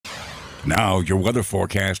Now, your weather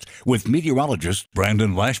forecast with meteorologist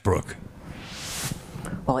Brandon Lashbrook.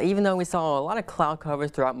 Well, even though we saw a lot of cloud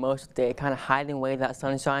covers throughout most of the day, kind of hiding away that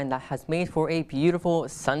sunshine, that has made for a beautiful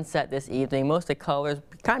sunset this evening. Most of the colors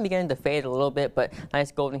kind of beginning to fade a little bit, but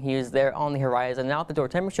nice golden hues there on the horizon. And out the door,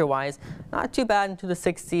 temperature-wise, not too bad into the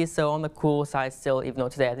 60s, so on the cool side still, even though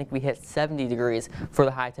today I think we hit 70 degrees for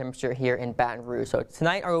the high temperature here in Baton Rouge. So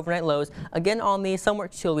tonight, our overnight lows, again on the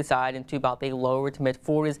somewhat chilly side into about the lower to mid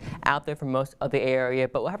 40s out there for most of the area,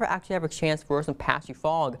 but we'll actually have a chance for some patchy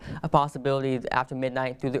fog, a possibility after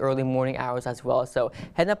midnight through the early morning hours as well. So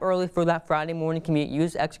heading up early for that Friday morning commute,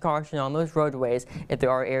 use extra caution on those roadways if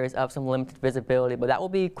there are areas of some limited visibility, but that will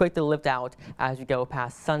be quick to lift out as we go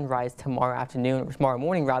past sunrise tomorrow afternoon, or tomorrow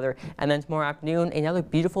morning rather, and then tomorrow afternoon another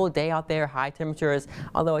beautiful day out there. High temperatures,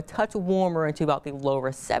 although a touch warmer into about the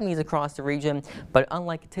lower 70s across the region, but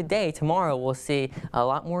unlike today, tomorrow we'll see a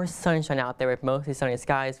lot more sunshine out there with mostly sunny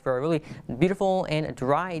skies for a really beautiful and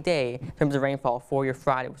dry day in terms of rainfall for your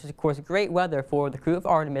Friday, which is of course great weather for the crew of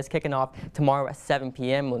Artemis kicking off tomorrow at 7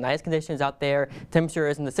 p.m. with nice conditions out there.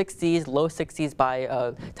 Temperatures in the 60s, low 60s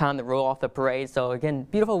by time to roll off the parade. So again,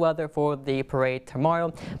 beautiful weather for the parade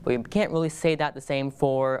tomorrow, but we can't really say that the same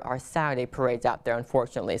for our Saturday parades out there,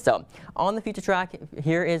 unfortunately. So on the future track,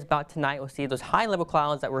 here is about tonight. We'll see those high level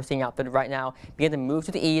clouds that we're seeing out there right now begin to move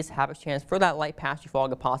to the east, have a chance for that light patchy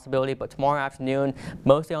fog, a possibility, but tomorrow afternoon,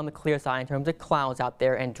 mostly on the clear side in terms of clouds out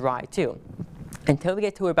there and dry too. Until we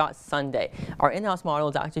get to about Sunday, our in-house model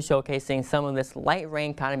is actually showcasing some of this light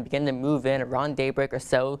rain kind of begin to move in around daybreak or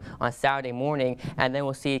so on Saturday morning, and then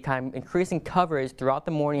we'll see kind of increasing coverage throughout the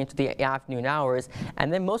morning into the afternoon hours.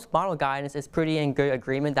 And then most model guidance is pretty in good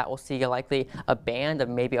agreement that we'll see likely a band of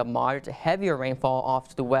maybe a moderate to heavier rainfall off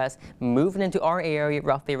to the west, moving into our area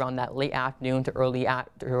roughly around that late afternoon to early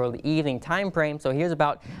evening time frame. So here's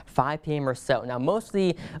about 5 p.m. or so. Now most of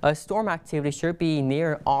the storm activity should be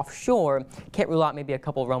near offshore. Can't rule out maybe a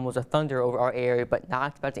couple rumbles of thunder over our area, but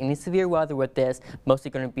not expecting any severe weather with this. Mostly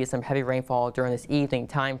going to be some heavy rainfall during this evening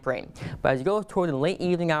time frame. But as you go toward the late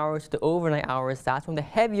evening hours to the overnight hours, that's when the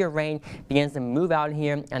heavier rain begins to move out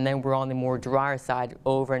here, and then we're on the more drier side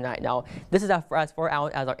overnight. Now, this is as far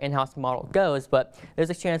out as our in-house model goes, but there's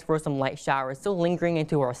a chance for some light showers still lingering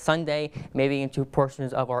into our Sunday, maybe into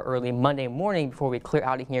portions of our early Monday morning before we clear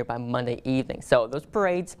out of here by Monday evening. So those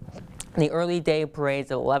parades, the early day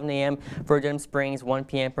parades at 11 a.m. for Denham Springs, 1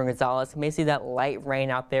 p.m. for Gonzales. May see that light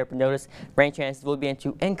rain out there, but notice rain chances will begin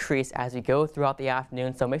to increase as we go throughout the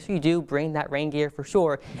afternoon. So make sure you do bring that rain gear for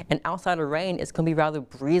sure. And outside of rain, it's going to be rather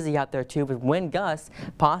breezy out there too, with wind gusts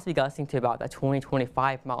possibly gusting to about that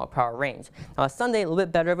 20-25 mile per hour range. Now Sunday, a little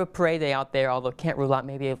bit better of a parade day out there, although can't rule out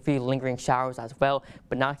maybe a few lingering showers as well,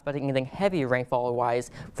 but not expecting anything heavy rainfall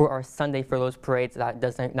wise for our Sunday for those parades. That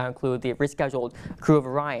does not include the rescheduled Crew of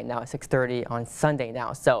Orion now at 6:30 on Sunday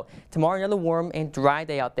now. So tomorrow another warm and dry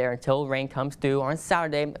day out there until rain comes through on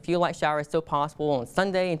Saturday. A few light showers still possible on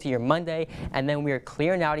Sunday into your Monday, and then we are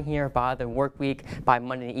clearing out of here by the work week by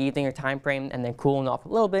Monday evening or time frame, and then cooling off a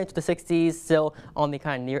little bit to the 60s, still on the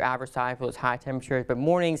kind of near average side for those high temperatures, but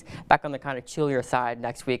mornings back on the kind of chillier side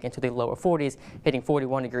next week into the lower 40s, hitting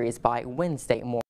 41 degrees by Wednesday morning.